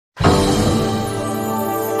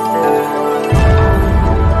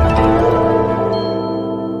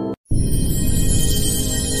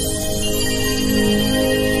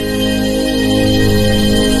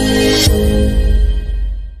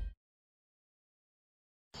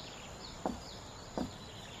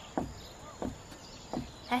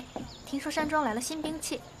说山庄来了新兵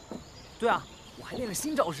器。对啊，我还练了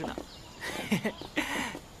新招式呢。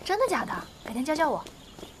真的假的？改天教教我。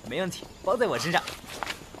没问题，包在我身上。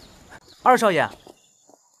二少爷，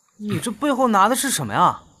你这背后拿的是什么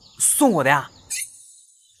呀？送我的呀？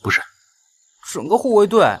不是，整个护卫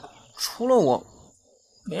队除了我，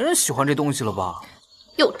没人喜欢这东西了吧？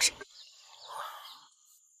幼稚。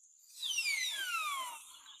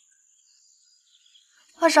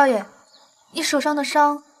二少爷，你手上的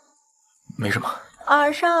伤？没什么。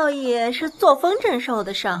二少爷是做风筝受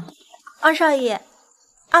的伤。二少爷，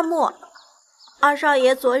阿木，二少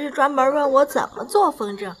爷昨日专门问我怎么做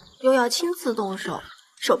风筝，又要亲自动手，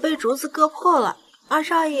手被竹子割破了。二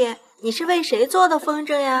少爷，你是为谁做的风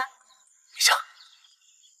筝呀？明夏，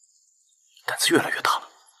胆子越来越大了。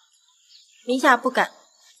明夏不敢。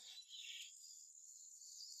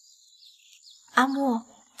阿木，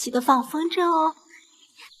记得放风筝哦。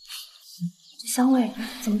这香味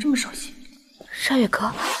怎么这么熟悉？少爷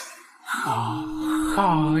哥，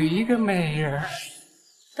好一个美人！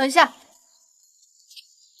等一下，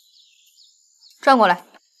转过来。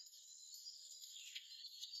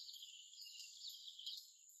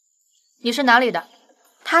你是哪里的？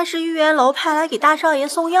他是玉渊楼派来给大少爷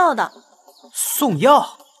送药的。送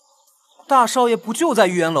药？大少爷不就在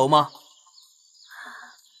玉渊楼吗？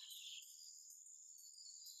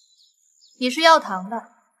你是药堂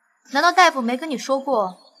的，难道大夫没跟你说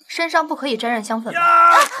过身上不可以沾染香粉吗？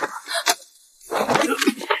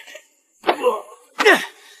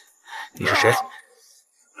你是谁？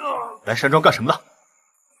来山庄干什么的？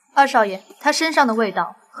二少爷，他身上的味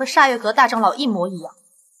道和煞月阁大长老一模一样。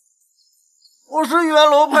我是玉渊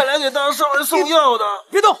楼派来给大少爷送药的。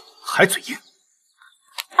别动！还嘴硬！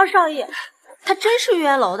二少爷，他真是玉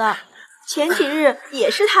渊楼的，前几日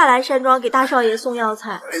也是他来山庄给大少爷送药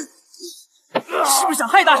材。是不是想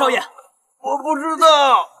害大少爷？我不知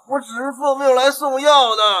道，我只是奉命来送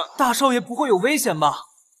药的。大少爷不会有危险吧？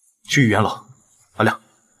去玉渊楼。阿亮，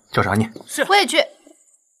叫上阿念。是。我也去。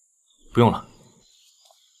不用了，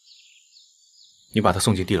你把他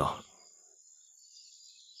送进地牢。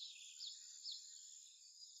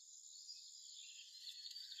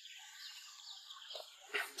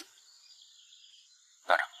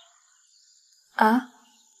拿着。啊？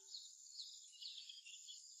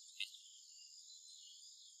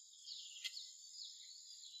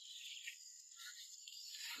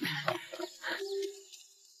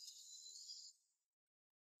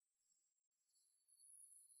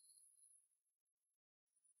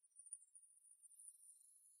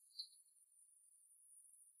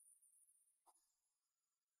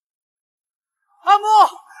阿木，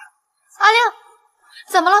阿亮，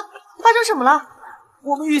怎么了？发生什么了？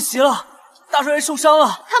我们遇袭了，大少爷受伤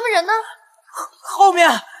了。他们人呢？后面。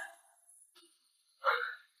阿念，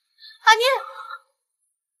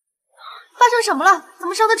发生什么了？怎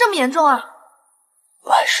么伤得这么严重啊？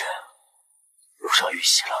来时路上遇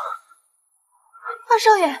袭了。二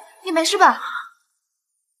少爷，你没事吧？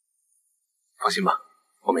放心吧，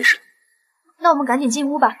我没事。那我们赶紧进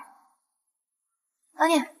屋吧。阿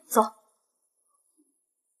念，走。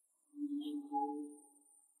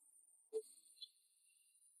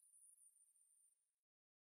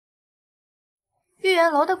玉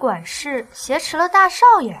渊楼的管事挟持了大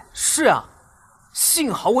少爷。是啊，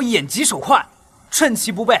幸好我眼疾手快，趁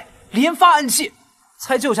其不备，连发暗器，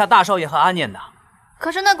才救下大少爷和阿念的。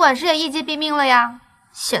可是那管事也一击毙命了呀，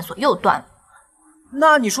线索又断了。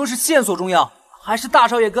那你说是线索重要，还是大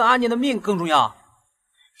少爷跟阿念的命更重要？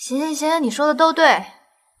行，你说的都对。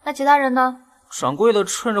那其他人呢？掌柜的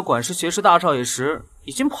趁着管事挟持大少爷时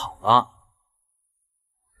已经跑了。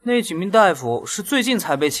那几名大夫是最近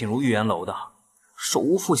才被请入玉渊楼的，手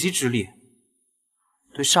无缚鸡之力，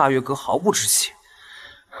对煞月阁毫不知情。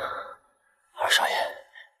二少爷，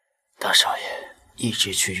大少爷一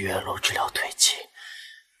直去玉渊楼治疗腿疾，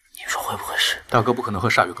你说会不会是？大哥不可能和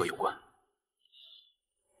煞月阁有关。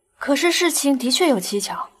可是事情的确有蹊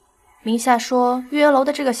跷。明夏说玉渊楼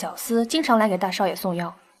的这个小厮经常来给大少爷送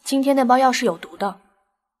药，今天那包药是有毒的。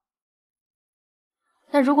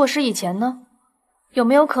那如果是以前呢？有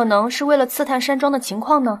没有可能是为了刺探山庄的情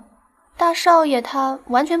况呢？大少爷他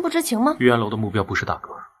完全不知情吗？玉渊楼的目标不是大哥，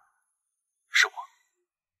是我。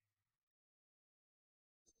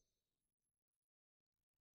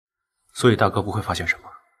所以大哥不会发现什么。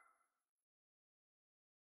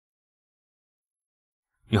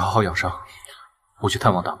你好好养伤，我去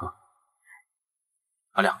探望大哥。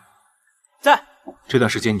阿亮，在。这段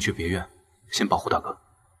时间你去别院，先保护大哥。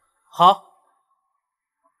好。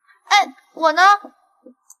哎，我呢？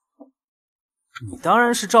你当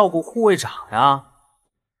然是照顾护卫长呀。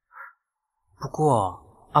不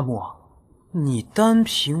过阿木，你单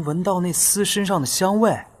凭闻到那厮身上的香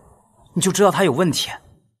味，你就知道他有问题。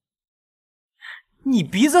你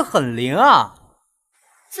鼻子很灵啊！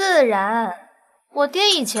自然，我爹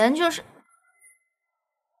以前就是……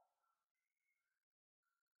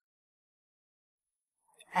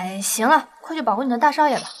哎，行了，快去保护你的大少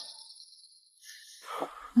爷吧。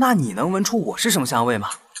那你能闻出我是什么香味吗？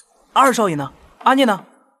二少爷呢？阿聂呢？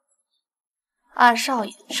二少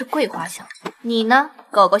爷是桂花香，你呢？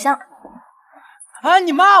狗狗香。哎，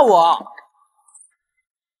你骂我！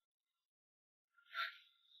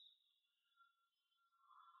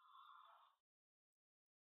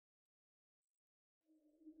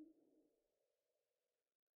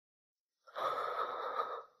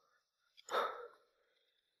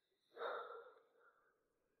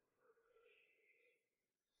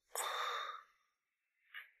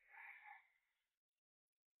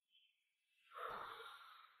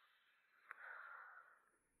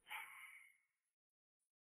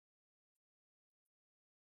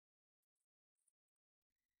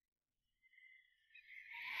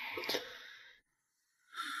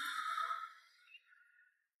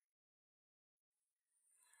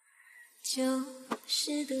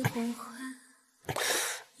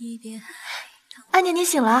安妮，你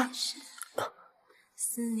醒了？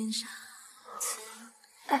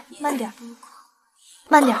哎，慢点，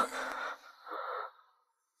慢点。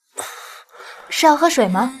是要喝水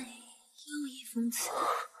吗？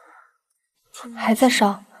还在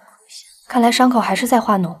烧，看来伤口还是在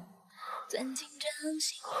化脓。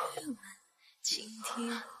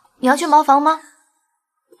你要去茅房吗？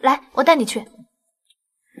来，我带你去。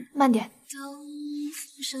慢点。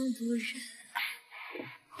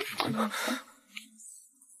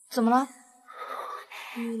怎么了？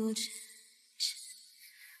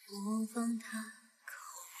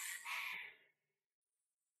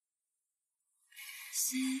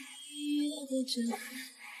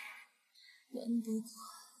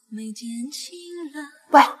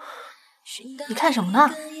喂，你看什么呢？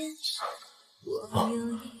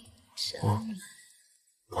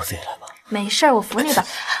我自己来吧。没事儿，我扶你吧。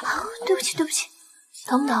对不起，对不起，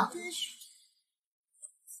疼不疼？你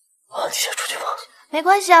先出去吧。没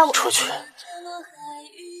关系啊，我出去。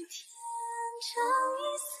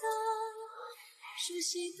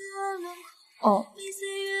哦。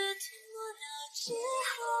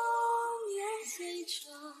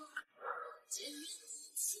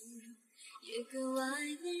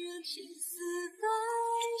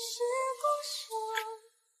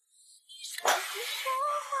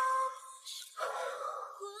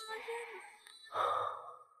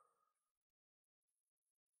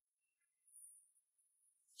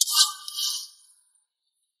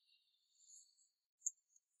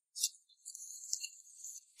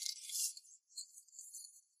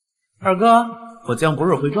二哥，我将不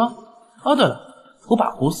日回庄。哦，对了，我把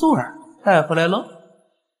胡素儿带回来喽。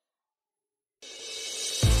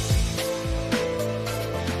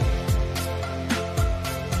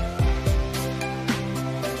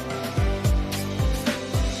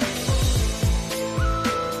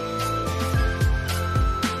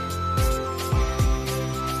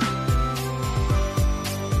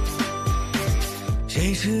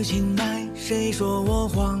谁痴情爱，谁说我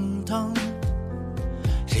荒唐？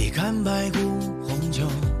谁看白骨红酒？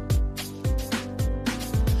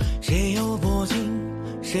谁有薄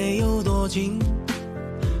情，谁有多情？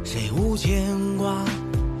谁无牵挂，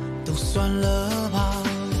都算了吧。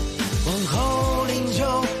皇后灵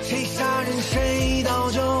柩，谁杀人谁倒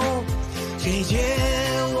酒？谁借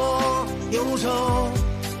我忧愁？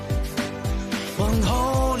皇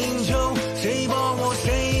后灵柩，谁抱我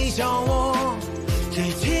谁笑我？谁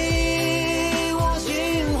听我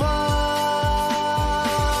心话？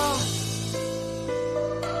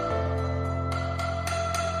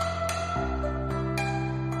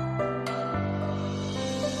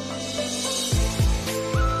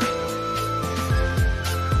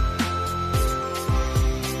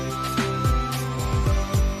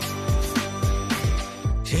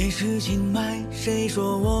谁痴情爱，谁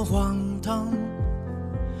说我荒唐？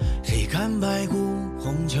谁看白骨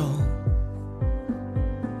红酒？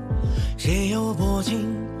谁有薄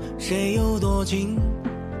情，谁有多情？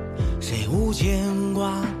谁无牵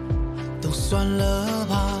挂，都算了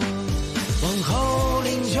吧。皇后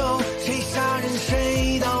灵柩，谁杀人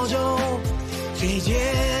谁倒酒？谁借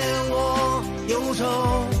我忧愁？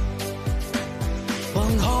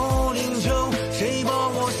皇后灵柩，谁抱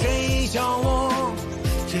我谁笑我？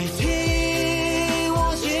谁听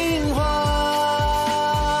我心话？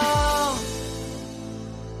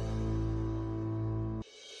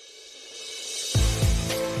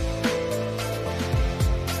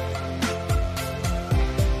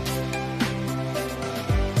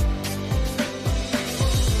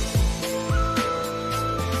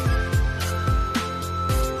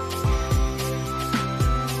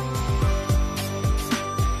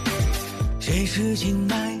是清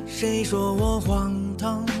白，谁说我荒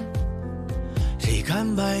唐？谁看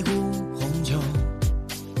白骨红酒？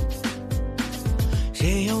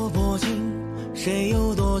谁有薄情，谁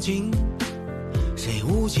有多情？谁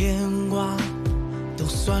无牵挂，都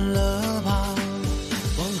算了吧。